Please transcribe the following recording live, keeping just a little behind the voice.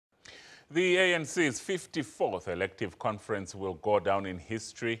The ANC's 54th Elective Conference will go down in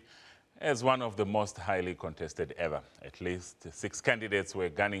history as one of the most highly contested ever. At least 6 candidates were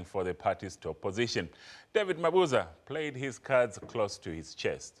gunning for the party's top position. David Mabuza played his cards close to his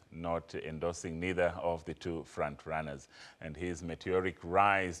chest, not endorsing neither of the 2 frontrunners. And his meteoric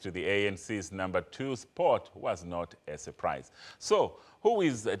rise to the ANC's #2 spot was not a surprise. So, who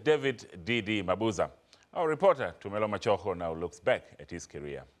is David "DD" Mabuza? Our reporter, Tumelo Machogo, now looks back at his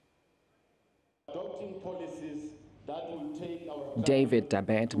career. David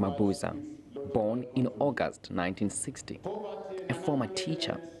Dabet Mabuza, born in August 1960, a former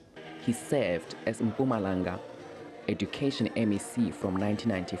teacher. He served as Mpumalanga Education MEC from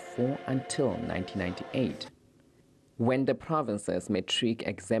 1994 until 1998. When the province's metric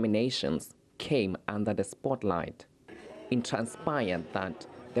examinations came under the spotlight, it transpired that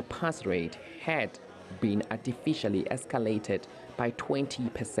the pass rate had been artificially escalated by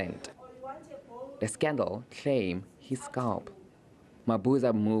 20%. The scandal claimed his scalp.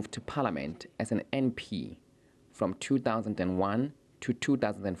 Mabuza moved to parliament as an NP from 2001 to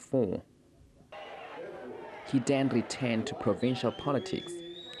 2004. He then returned to provincial politics,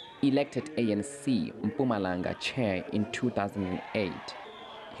 elected ANC Mpumalanga chair in 2008.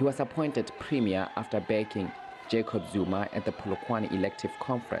 He was appointed premier after backing Jacob Zuma at the Polokwane Elective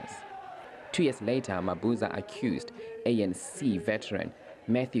Conference. 2 years later, Mabuza accused ANC veteran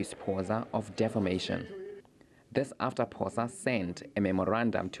Matthew Posa of defamation. This after Posa sent a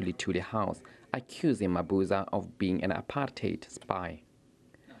memorandum to Lituli House accusing Mabuza of being an apartheid spy.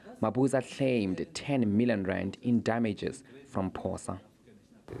 Mabuza claimed 10 million rand in damages from Posa.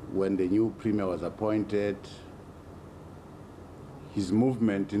 When the new premier was appointed, his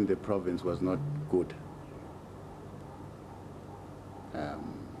movement in the province was not good.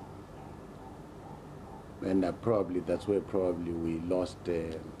 And that's where we lost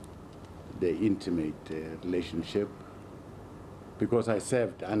the intimate relationship, because I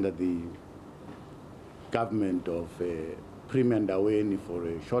served under the government of Premier Ndaweni for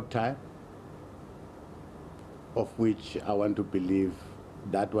a short time, of which I want to believe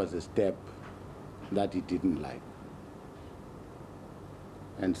that was a step that he didn't like.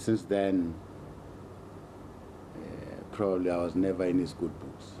 And since then, probably I was never in his good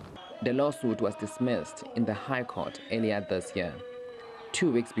books. The lawsuit was dismissed in the High Court earlier this year.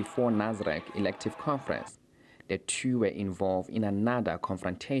 2 weeks before Nasrec Elective Conference, the 2 were involved in another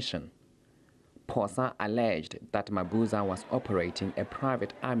confrontation. Posa alleged that Mabuza was operating a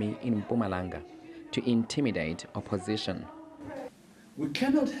private army in Mpumalanga to intimidate opposition. We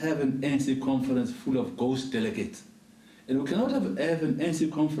cannot have an ANC conference full of ghost delegates. And we cannot have an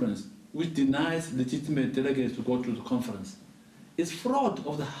ANC conference which denies legitimate delegates to go to the conference. It's fraud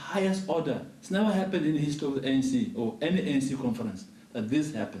of the highest order. It's never happened in the history of the ANC or any ANC conference that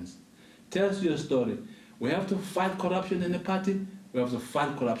this happens. Tells you a story. We have to fight corruption in the party, we have to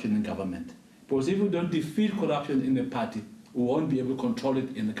fight corruption in government. Because if we don't defeat corruption in the party, we won't be able to control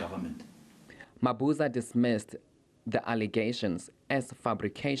it in the government. Mabuza dismissed the allegations as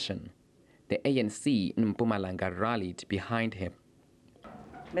fabrication. The ANC in Mpumalanga rallied behind him.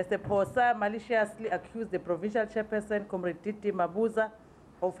 Mr. Posa maliciously accused the provincial chairperson, Comrade DD Mabuza,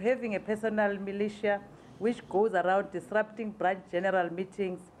 of having a personal militia which goes around disrupting branch general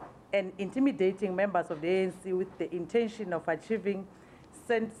meetings and intimidating members of the ANC with the intention of achieving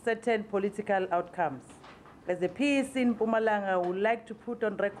certain political outcomes. As the PEC in Mpumalanga would like to put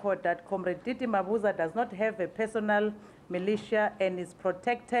on record that Comrade DD Mabuza does not have a personal militia and is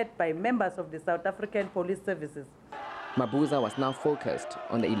protected by members of the South African Police Services. Mabuza was now focused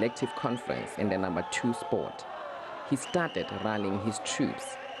on the elective conference in the #2 spot. He started rallying his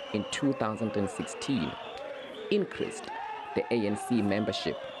troops in 2016, increased the ANC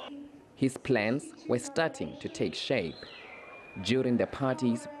membership. His plans were starting to take shape. During the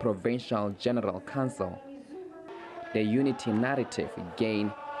party's Provincial General Council, the unity narrative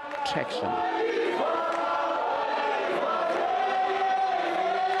gained traction.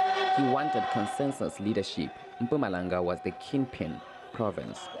 He wanted consensus leadership. Mpumalanga was the kingpin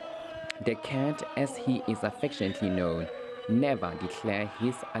province. The cat, as he is affectionately known, never declared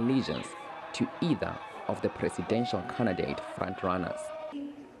his allegiance to either of the presidential candidate frontrunners.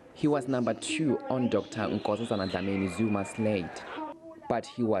 He was #2 on Dr. Nkosazana Dlamini Zuma's slate, but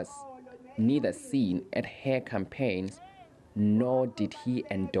he was neither seen at her campaigns nor did he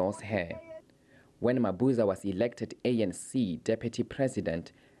endorse her. When Mabuza was elected ANC deputy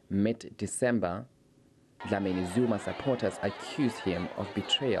president mid-December, Dlamini Zuma supporters accused him of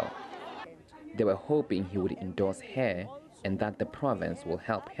betrayal. They were hoping he would endorse her and that the province will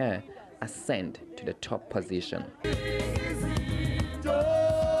help her ascend to the top position.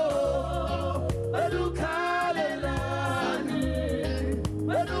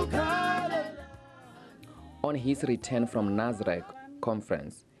 On his return from Elective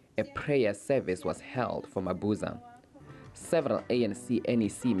Conference, a prayer service was held for Mabuza. Several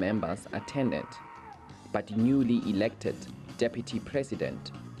ANC-NEC members attended, but newly elected Deputy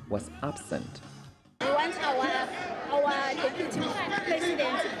President was absent. We want our Deputy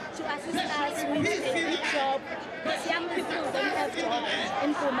President to assist us with a big job, because young people don't have jobs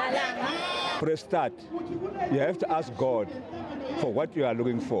in Mpumalanga. For a start, you have to ask God for what you are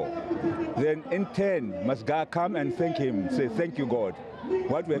looking for. Then in turn, must God come and thank him, say, thank you, God.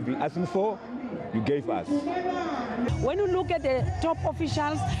 What we have been asking for, you gave us. When you look at the top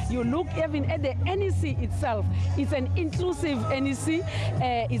officials, you look even at the NEC itself. It's an inclusive NEC.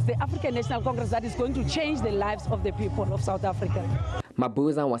 It's the African National Congress that is going to change the lives of the people of South Africa.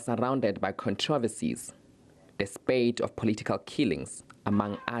 Mabuza was surrounded by controversies, the spate of political killings,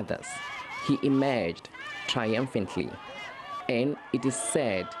 among others. He emerged triumphantly, and it is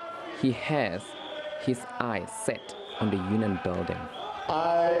said he has his eyes set on the Union building.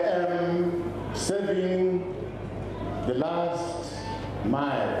 I am serving the last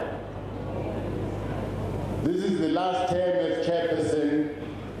mile. This is the last term as chairperson.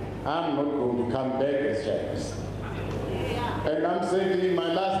 I'm not going to come back as chairperson. And I'm serving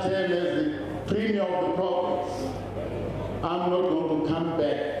my last term as the premier of the province. I'm not going to come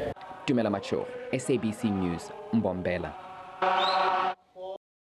back. Tumelo Machogo, SABC News, Mbombela.